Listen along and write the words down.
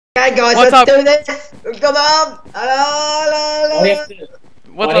Okay, guys, What's let's up? do this. Come on. Why do you have to,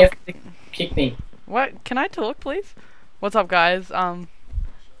 What's why do you up? have to kick me? What? Can I talk, please? What's up, guys?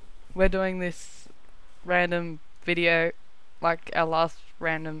 We're doing this random video, like our last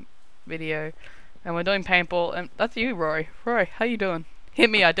random video, and we're doing paintball. And that's you, Rory. Rory, how you doing? Hit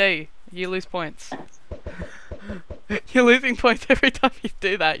me, I dare you. You lose points. You're losing points every time you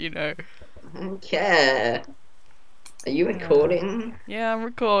do that, you know. Okay. Are you recording? Yeah, I'm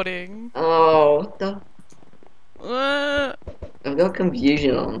recording. Oh, what the? Uh, I've got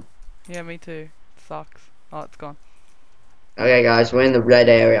confusion on. yeah, me too. Sucks. Oh, it's gone. Okay, guys, we're in the red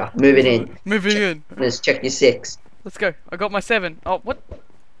area. Moving in. Moving in. Let's check your 6. Let's go. I got my 7. Oh, what?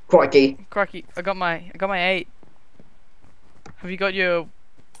 Crikey. Crikey. I got my 8. Have you got your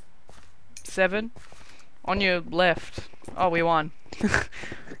 7? On your left. Oh, we won.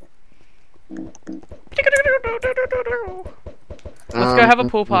 Let's go have a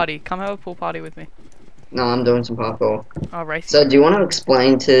pool party. Come have a pool party with me. No, I'm doing some parkour. Oh, race. So, do you want to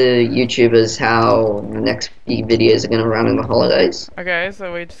explain to YouTubers how the next few videos are going to run in the holidays? Okay,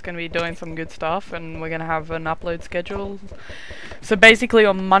 so we're just going to be doing some good stuff, and we're going to have an upload schedule. So basically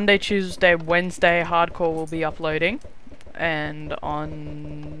on Monday, Tuesday, Wednesday, Hardcore will be uploading. And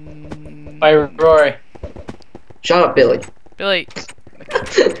on... Hey, Rory. Shut up, Billy. Billy,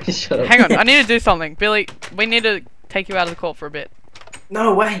 Shut up. hang on, I need to do something. Billy, we need to take you out of the court for a bit.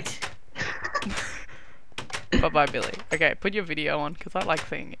 No, wait. Bye-bye, Billy. Okay, put your video on, because I like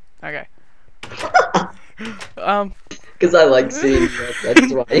seeing it. Okay. Because I like seeing that,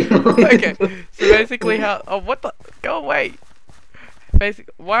 that's why. Okay, so basically how... Oh, what the... Go away!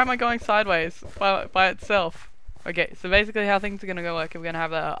 Why am I going sideways by itself? Okay, so basically how things are going to go work, we're going to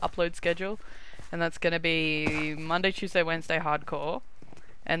have a upload schedule, and that's going to be Monday, Tuesday, Wednesday, Hardcore,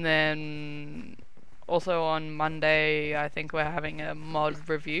 and then also on Monday, I think we're having a mod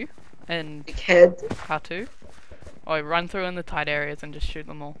review, and Dickhead. how to. Oh, run through in the tight areas and just shoot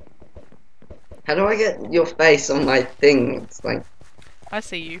them all. How do I get your face on my thing? It's like... I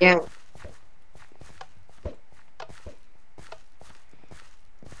see you. Yeah.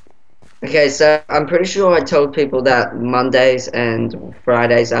 Okay, so I'm pretty sure I told people that Mondays and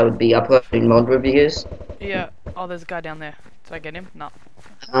Fridays I would be uploading mod reviews. Yeah. Oh, there's a guy down there. Did I get him? No.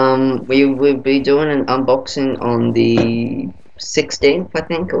 We will be doing an unboxing on the 16th, I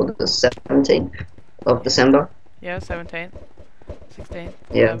think, or the 17th of December. Yeah, 17th. 16th.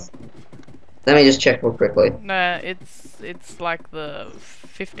 Yeah. Let me just check real quickly. No, it's like the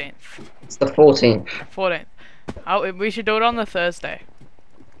 15th. It's the 14th. 14th. Oh, we should do it on the Thursday.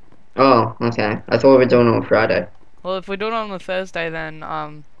 Oh, okay. I thought we were doing it on Friday. Well, if we do it on the Thursday,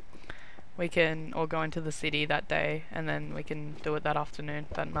 then we can all go into the city that day, and then we can do it that afternoon,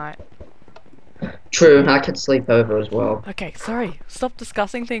 that night. True, I could sleep over as well. Okay, sorry. Stop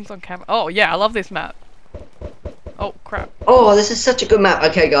discussing things on camera. Oh yeah, I love this map. Oh crap. Oh, this is such a good map.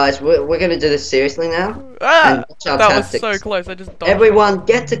 Okay, guys, we're gonna do this seriously now. Ah! And watch our That tactics. was so close. I just dodged. Everyone,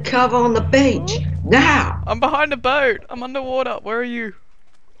 get to cover on the beach now. I'm behind a boat. I'm underwater. Where are you?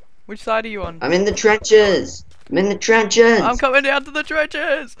 Which side are you on? I'm in the trenches. I'm in the trenches. I'm coming down to the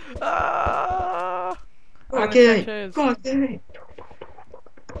trenches. Ah! I'm in the Okay. trenches. Okay.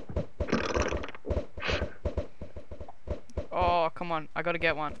 Oh, come on. I gotta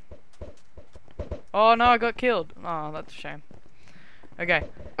get one. Oh, no, I got killed. Oh, that's a shame. Okay.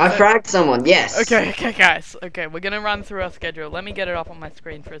 I fragged someone. Yes. Okay, guys. Okay, we're gonna run through our schedule. Let me get it up on my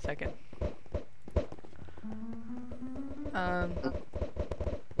screen for a second.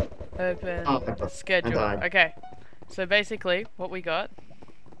 Open Oh, schedule. I died. Okay. So basically, what we got...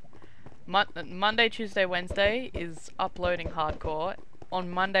 Monday, Tuesday, Wednesday is uploading Hardcore. On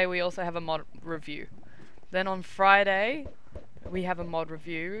Monday, we also have a mod review. Then on Friday, we have a mod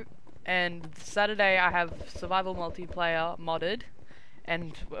review. And Saturday, I have Survival Multiplayer modded.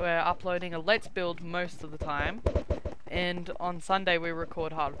 And we're uploading a Let's Build most of the time. And on Sunday, we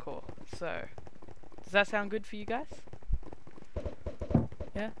record Hardcore. So, does that sound good for you guys?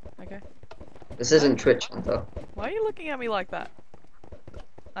 Yeah? Okay. This isn't Twitch Hunter. Why are you looking at me like that?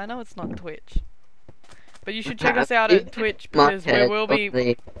 I know it's not Twitch. But you should check us out at Twitch because we will be...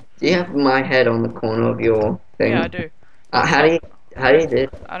 Do you have my head on the corner of your thing? Yeah, I do. How do you do?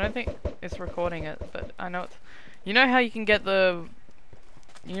 I don't think it's recording it, but I know it's... You know how you can get the...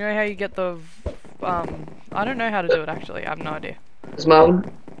 You know how you get the... I don't know how to do it actually, I have no idea. His mum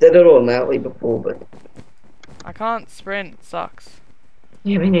did it automatically before, but... I can't sprint, it sucks.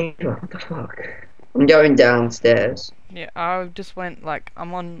 Yeah, me neither. What the fuck? I'm going downstairs. Yeah, I just went like,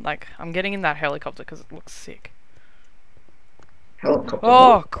 I'm getting in that helicopter because it looks sick. Helicopter.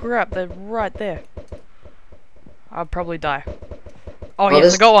 Oh crap, they're right there. I'll probably die. Oh, Oh, yes,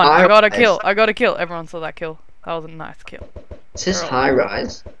 this I got one. I got a high-rise. kill. I got a kill. Everyone saw that kill. That was a nice kill. Is this Girl. high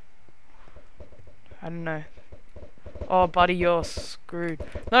rise? I don't know. Oh, buddy, you're screwed.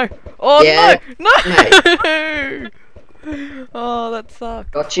 No. Oh, Yeah, no. No. Oh, that sucks.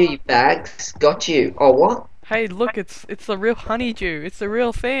 Got you, you bags. Got you. Oh, what? Hey, look, it's the real honeydew. It's the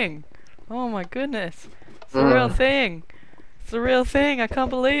real thing. Oh my goodness. It's the real thing. It's the real thing. I can't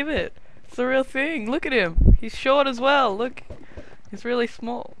believe it. It's the real thing. Look at him. He's short as well. Look. He's really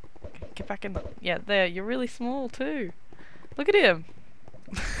small. Get back in the... Yeah, there. You're really small too. Look at him.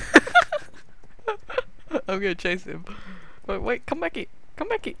 I'm gonna chase him. Wait, come back here. Come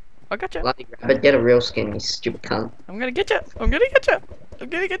back here. I got you. Bloody rabbit, get a real skin, you stupid cunt. I'm gonna get you. I'm gonna get you. I'm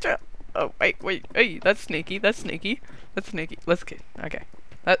gonna get you. Oh, wait. Hey, that's sneaky. That's sneaky. That's sneaky. Let's get... Okay.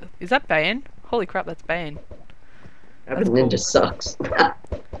 Is that Bane? Holy crap, that's Bane. Rabbit That's Ninja cool. sucks.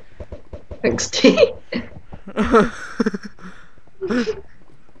 Thanks, T.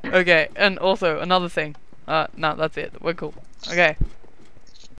 Okay, and also, another thing. No, that's it. We're cool. Okay.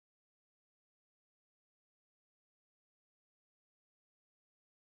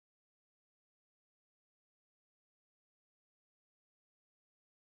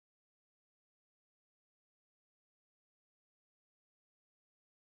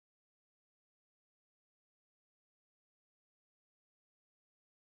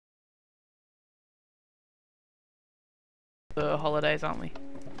 The holidays, aren't we?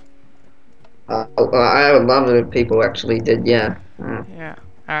 I would love it if people actually did, yeah. Yeah.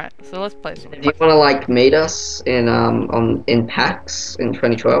 Alright, so let's play some. If you want to like meet us in in PAX in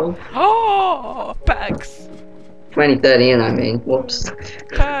 2012, Oh, PAX! 2013, I mean. Whoops.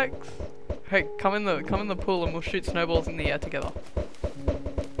 PAX! Hey, come in the pool and we'll shoot snowballs in the air together.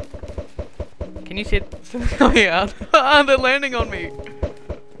 Can you see it coming out? They're landing on me!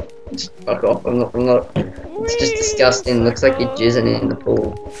 Just fuck off. I'm not. It's just disgusting. Looks like you're jizzing in the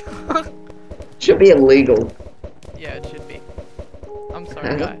pool. Should be illegal. Yeah, it should be. I'm I sorry,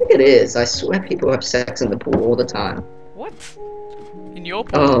 don't guys. think it is. I swear people have sex in the pool all the time. What? In your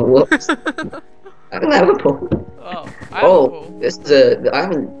pool? Oh, whoops. I don't have a pool. Oh, I have a pool. This is I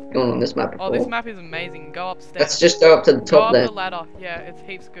haven't gone on this map before. Oh, this map is amazing. Go upstairs. Let's just go up to the Go top up there. the ladder. Yeah, it's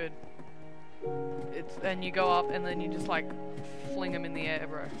heaps good. And you go up and then you just like fling them in the air,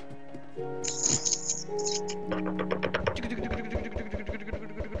 bro.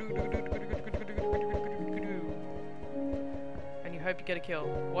 And you hope you get a kill.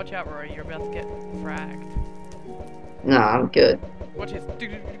 Watch out, Rory. You're about to get fragged. Nah, I'm good. Watch this. Are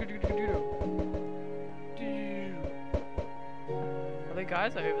there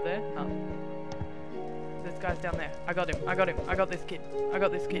guys over there? No. There's guys down there. I got him. I got him. I got this kid. I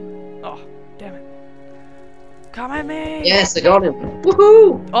got this kid. Oh, damn it. Come at me! Yes, I got him.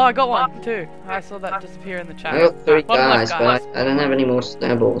 Woohoo! Oh, I got one too. I saw that disappear in the chat. I got 3 Bottom left, guys, but I don't have any more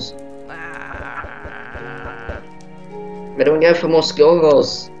snowballs. Ah. Better we go for more skill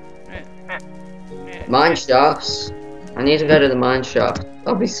goals. Yeah. Mine shafts. I need to go to the mine shaft.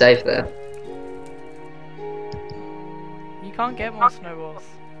 I'll be safe there. You can't get more snowballs.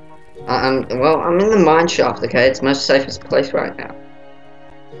 I'm in the mine shaft, okay? It's the most safest place right now.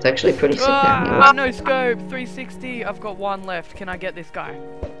 It's actually pretty sick down here. No scope, 360. I've got one left. Can I get this guy?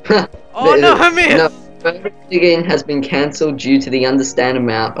 Oh Oh no, I missed! No, further digging has been cancelled due to the understand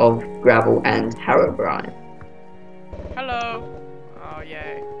amount of gravel and Harrowbrine. Hello. Oh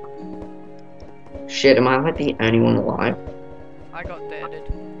yay. Shit, am I like the only one alive? I got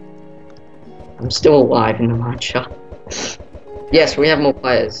deaded. I'm still alive in the mine shaft. Yes, we have more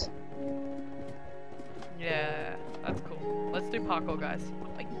players. Yeah, that's cool. Let's do parkour, guys.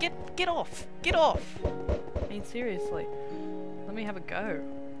 Like, get off! Get off! I mean, seriously. Let me have a go.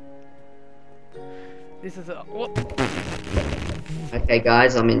 This is a... What? Okay,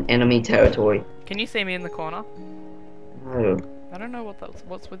 guys, I'm in enemy territory. Can you see me in the corner? No. I don't know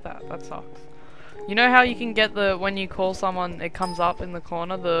what's with that. That sucks. You know how you can get the... When you call someone, it comes up in the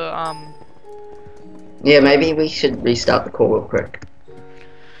corner, Yeah, maybe we should restart the call real quick.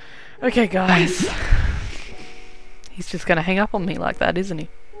 Okay, guys. He's just gonna hang up on me like that, isn't he?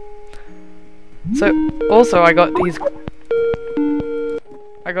 So, also, I got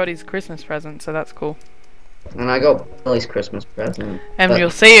his Christmas present, so that's cool. And I got Billy's Christmas present. And but- you'll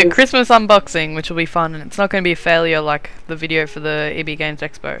see a Christmas unboxing, which will be fun, and it's not going to be a failure like the video for the EB Games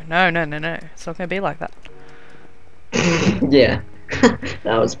Expo. No. It's not going to be like that. Yeah,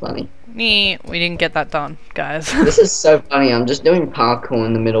 that was funny. We didn't get that done, guys. This is so funny. I'm just doing parkour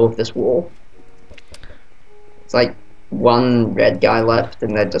in the middle of this wall. It's like one red guy left,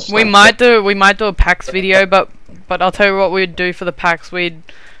 and they're just. we might do a PAX video, but I'll tell you what we'd do for the PAX. We'd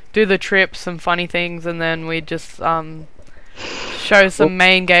do the trips, some funny things, and then we'd just show some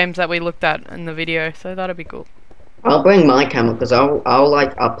main games that we looked at in the video, so that'll be cool. I'll bring my camera because I'll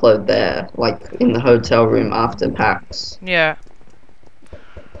like upload there, like in the hotel room after PAX. Yeah.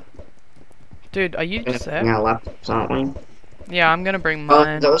 Dude, are you We're gonna set? bring our laptops, aren't we? Yeah, I'm gonna bring mine.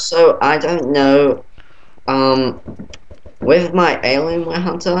 And also, I don't know, with my Alienware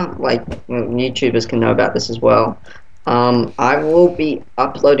Hunter, like, YouTubers can know about this as well. I will be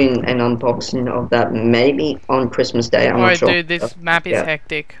uploading an unboxing of that maybe on Christmas Day. I'm not Oh, sure. dude, this map is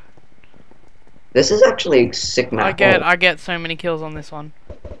hectic. This is actually a sick map. I get so many kills on this one.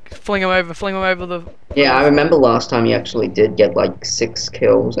 Fling them over the. Yeah, I remember last time you actually did get like 6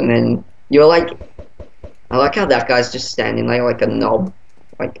 kills, and then you were like, I like how that guy's just standing there like a knob.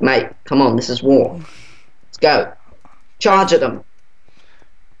 Like, mate, come on, this is war. Let's go. Charge at them.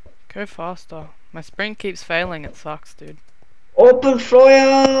 Go faster. My sprint keeps failing. It sucks, dude. Open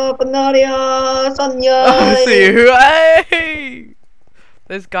fire, Banadia, Sonya. I see you. Hey!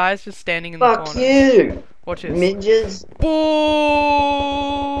 There's guys just standing in the corner. Fuck you. Watch this. Midges. Boom!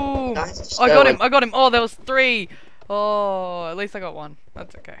 Guys, I got him. I got him. Oh, there was 3. Oh, at least I got 1.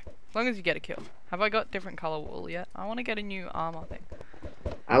 That's okay. As long as you get a kill. Have I got different color wool yet? I want to get a new armor thing.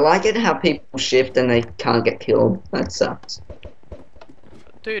 I like it how people shift and they can't get killed. That sucks.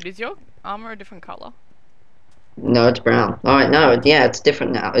 Dude, is your armor a different color? No, it's brown. Alright, no, yeah, it's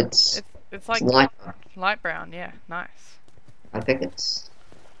different now. It's like lighter. light brown. Yeah, nice. I think it's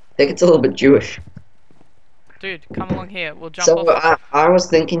a little bit Jewish. Dude, come along here. We'll jump So off. I was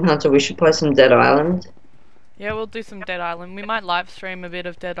thinking, Hunter, we should play some Dead Island. Yeah, we'll do some Dead Island. We might live stream a bit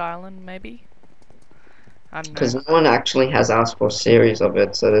of Dead Island, maybe. I don't know. Because no one actually has asked for a series of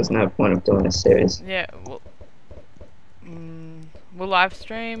it, so there's no point of doing a series. Yeah, we'll live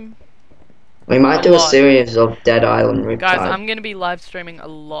stream. We might do a series of Dead Island Riptide. Guys, I'm gonna be live streaming a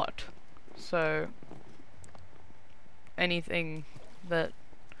lot, so anything that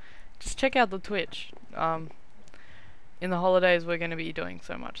just check out the Twitch. In the holidays, we're gonna be doing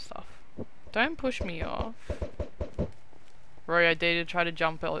so much stuff. Don't push me off, Roy. I dare you to try to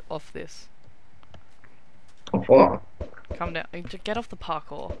jump off this. Off what? Come down. Get off the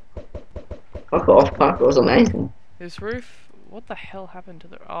parkour. Fuck off, parkour was amazing. This roof. What the hell happened to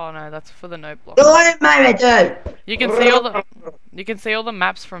the? Oh no, that's for the note block. Don't make me do. You can see all the. You can see all the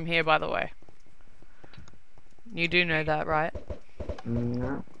maps from here, by the way. You do know that, right?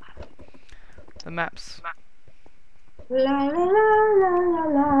 No. The maps. La la la la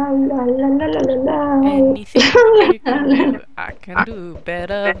la la la la la la. Anything you can do, I can do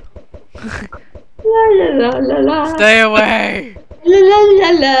better. La la la la la. Stay away. La la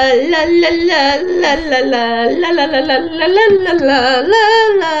la la la la la la la la la la la la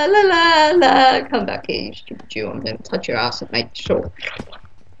la la la la. Come back here, you stupid Jew. I'm gonna touch your ass and make sure.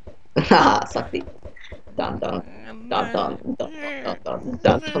 Ah, suck it. Dun dun dun dun dun dun dun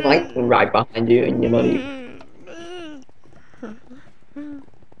dun. I'm like right behind you, and you're not even.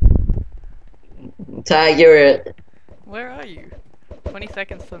 Tiger it. Where are you? 20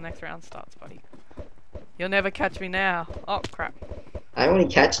 seconds till the next round starts, buddy. You'll never catch me now. Oh crap. I already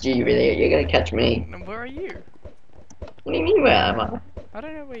catched you, really. You're gonna catch me. Where are you? What do you mean, where am I? I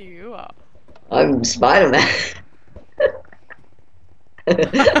don't know where you are. I'm Spider-Man.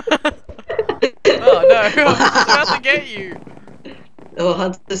 Oh no, I'm about to get you. Oh,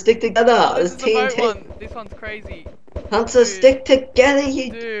 Hunter, stick together. This is the boat TNT. one. This one's crazy. Hunter, stick together,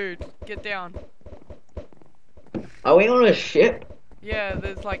 you. Dude, get down. Are we on a ship? Yeah,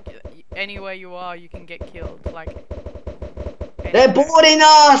 there's like anywhere you are, you can get killed. Like. They're anywhere. boarding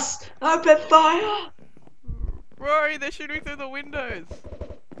us! Open fire! Rory, they're shooting through the windows.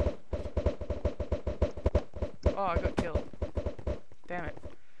 Oh, I got killed. Damn it.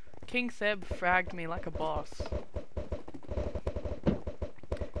 King Seb fragged me like a boss.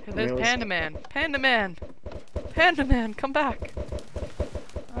 Hey, there's Really? Panda Man. Panda Man! Panda Man, come back!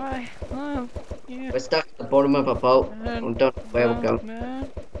 Alright, yeah. We're stuck at the bottom of a boat. We don't know where we're going. Man.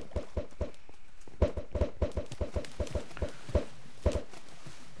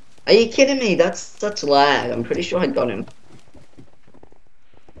 Are you kidding me? That's such lag. I'm pretty sure I got him.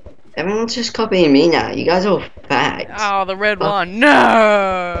 Everyone's just copying me now. You guys are all fags. Oh, the red one.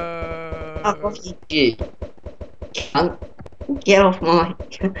 No! Fuck off, you. Cunt. Get off my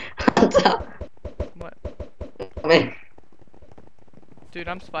Hunter. What? I mean, Dude,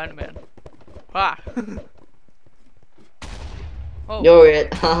 I'm Spider-Man. Ah! Oh, you're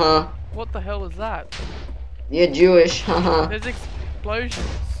it. Haha. what the hell is that? You're Jewish. Haha. There's explosions.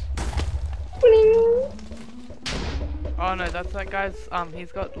 Oh no, that's that guy's,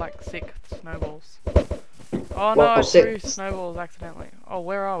 he's got like 6 snowballs. Oh no, I threw snowballs accidentally. Oh,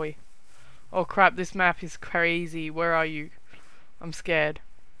 where are we? Oh crap, this map is crazy. Where are you? I'm scared.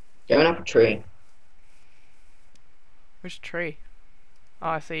 Going up a tree. Which tree? Oh,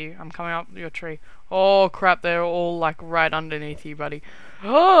 I see you. I'm coming up your tree. Oh crap, they're all like right underneath you, buddy.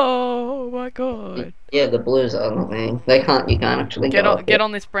 Oh my god. Yeah, the blues are, not me. They can't, you can't actually Get go on, up get it.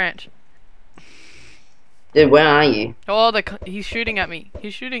 on this branch. Dude, where are you? Oh, he's shooting at me.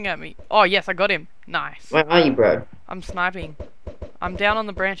 He's shooting at me. Oh yes, I got him. Nice. Where are you, bro? I'm sniping. I'm down on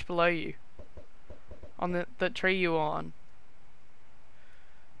the branch below you. On the tree you were on.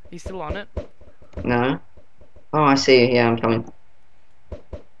 You still on it? No? Oh, I see you. Yeah, I'm coming.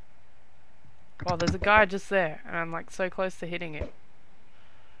 Oh, there's a guy just there, and I'm like so close to hitting him.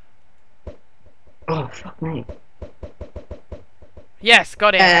 Oh, fuck me. Yes,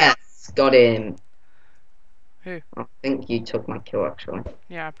 got him. Yes! Got him. Who? I think you took my kill, actually.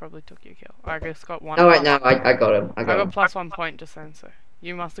 Yeah, I probably took your kill. I just got one. Oh, wait, no, I got him. I I got got him. plus 1 point just then, so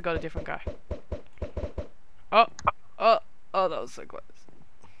you must have got a different guy. Oh, that was so close.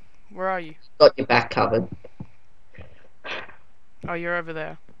 Where are you? Got your back covered. Oh, you're over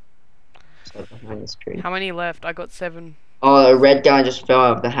there. So behind this tree. How many left? I got 7. Oh, a red guy just fell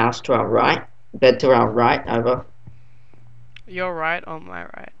out of the house to our right. Bed to our right, over. You're right on my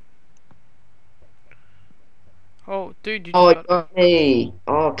right. Oh, dude, you just Oh, it got... got me.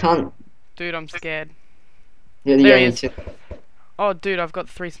 Oh, cunt. Dude, I'm scared. You're the There he only is. two. Oh, dude, I've got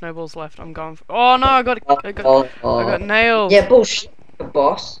 3 snowballs left. I'm going for... Oh, no, I got Oh, oh, oh. I got nailed. Yeah, bullshit,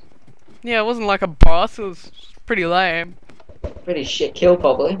 boss. Yeah, it wasn't like a boss. It was pretty lame. Pretty shit kill,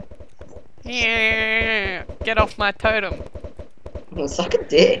 probably. Yeah, get off my totem. Suck a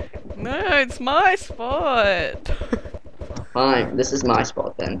dick. No, it's my spot. Fine, this is my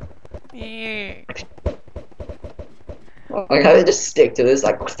spot then. Yeah. Like how they just stick to this,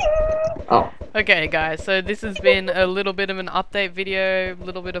 like. Oh. Okay, guys. So this has been a little bit of an update video, a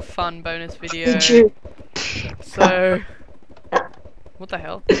little bit of fun bonus video. YouTube. So, what the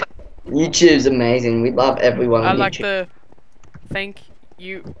hell? YouTube's amazing. We love everyone I on like YouTube. to thank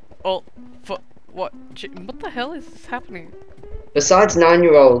you all for what. What the hell is happening? Besides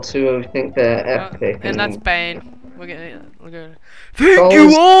 9-year-olds who think they're epic. And that's Bane. We're gonna. Thank Thank you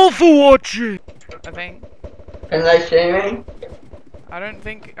you all for watching. I think. Can they see me? I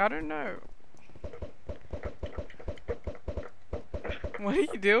don't know. What are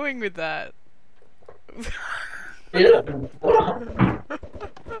you doing with that? Yeah.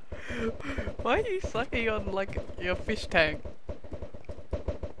 Why are you sucking on like your fish tank?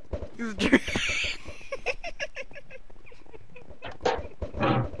 He's drinking.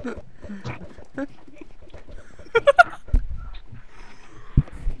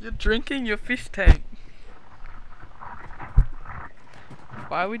 You're drinking your fish tank.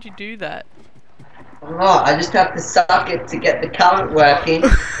 Why would you do that? I'm not. I just have to suck it to get the current working,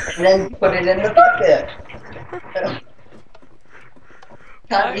 and then put it in the bucket.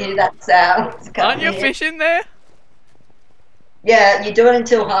 Can't you hear that sound? Aren't your fish in there? Yeah, you do it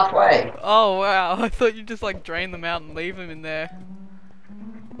until halfway. Oh wow, I thought you just like drain them out and leave them in there.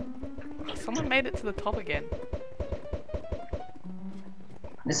 Someone made it to the top again.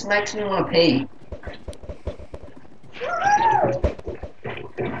 This makes me want to pee.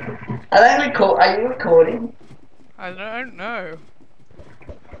 Are you recording? I don't know.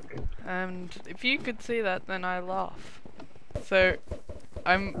 And if you could see that, then I laugh. So,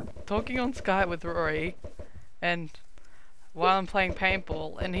 I'm talking on Skype with Rory, and while I'm playing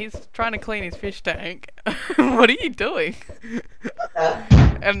paintball, and he's trying to clean his fish tank. What are you doing?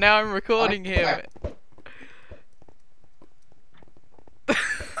 And now I'm recording him.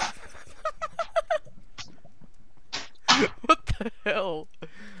 What the hell?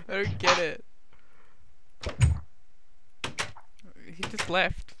 I don't get it. He just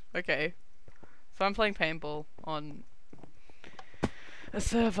left. Okay. So I'm playing paintball on a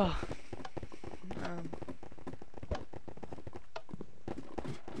server.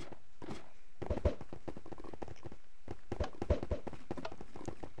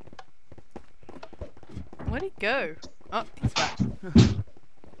 Where'd he go? Oh, he's back.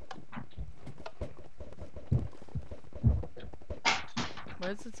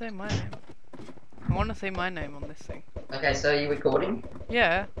 Where does it say my name? I want to say my name on this thing. Okay, so are you recording?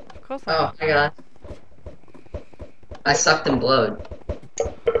 Yeah, of course I Oh, am. hang on. I sucked and blowed.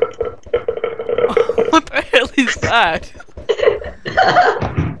 What the hell is that?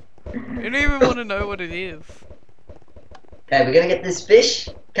 I don't even want to know what it is. Okay, we're gonna get this fish.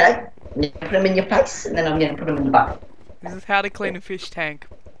 Okay, you're gonna put them in your face, and then I'm gonna put them in the bucket. This is how to clean a fish tank.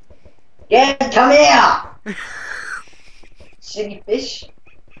 Yeah, come here! Shitty fish.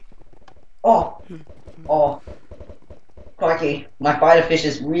 Oh, oh, crikey! My fighter fish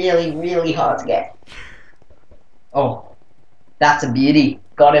is really, really hard to get. Oh, That's a beauty.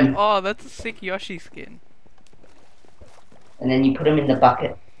 Got him. Oh, that's a sick Yoshi skin. And then you put him in the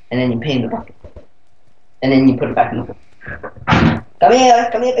bucket. And then you pee in the bucket. And then you put it back in the bucket. Come here,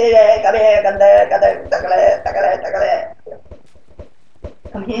 come here, baby. Come here, come there, come there,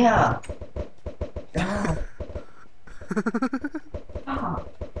 come here. Oh. Oh.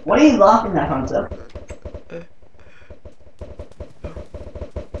 What are you laughing at, Hunter?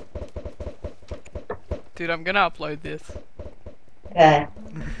 Dude, I'm gonna upload this. Okay.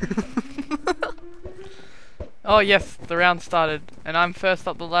 Oh yes, the round started, and I'm first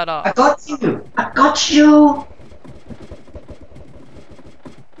up the ladder. I got you! I got you!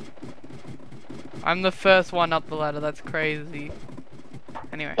 I'm the first one up the ladder, that's crazy.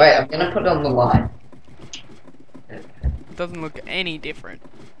 Anyway. Wait, I'm gonna put it on the line. It doesn't look any different.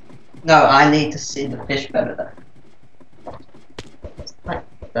 No, I need to see the fish better though.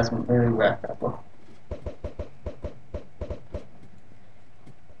 That's very rare.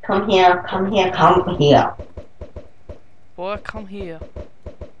 Come here, come here, come here. Boy, come here.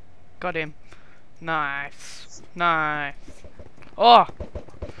 Got him. Nice. Nice. Oh!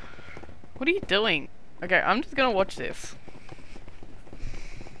 What are you doing? Okay, I'm just gonna watch this.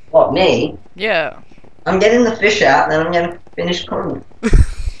 What, me? Yeah. I'm getting the fish out, then I'm gonna finish cooking.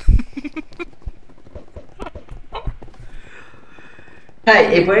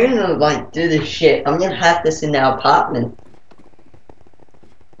 Hey, if we're gonna like do this shit, I'm gonna have this in our apartment.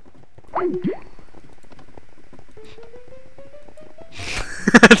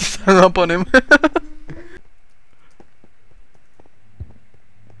 Just hung up on him.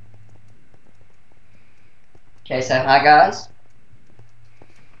 Okay, so hi guys.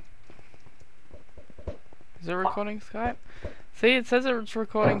 Is it recording Skype? See, it says it's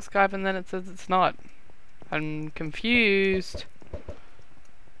recording Skype and then it says it's not. I'm confused.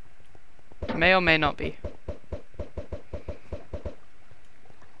 May or may not be.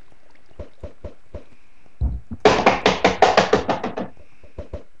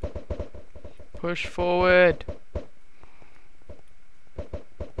 Push forward.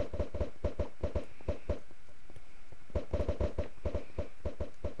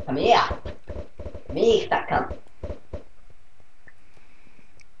 Come here. Come here, fat cunt.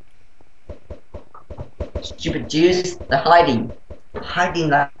 Stupid Jews, they're hiding. Hiding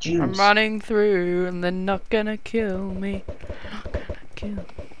like Jews. I'm running through and they're not gonna kill me. Not gonna kill.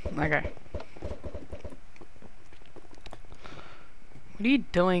 Okay. What are you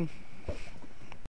doing?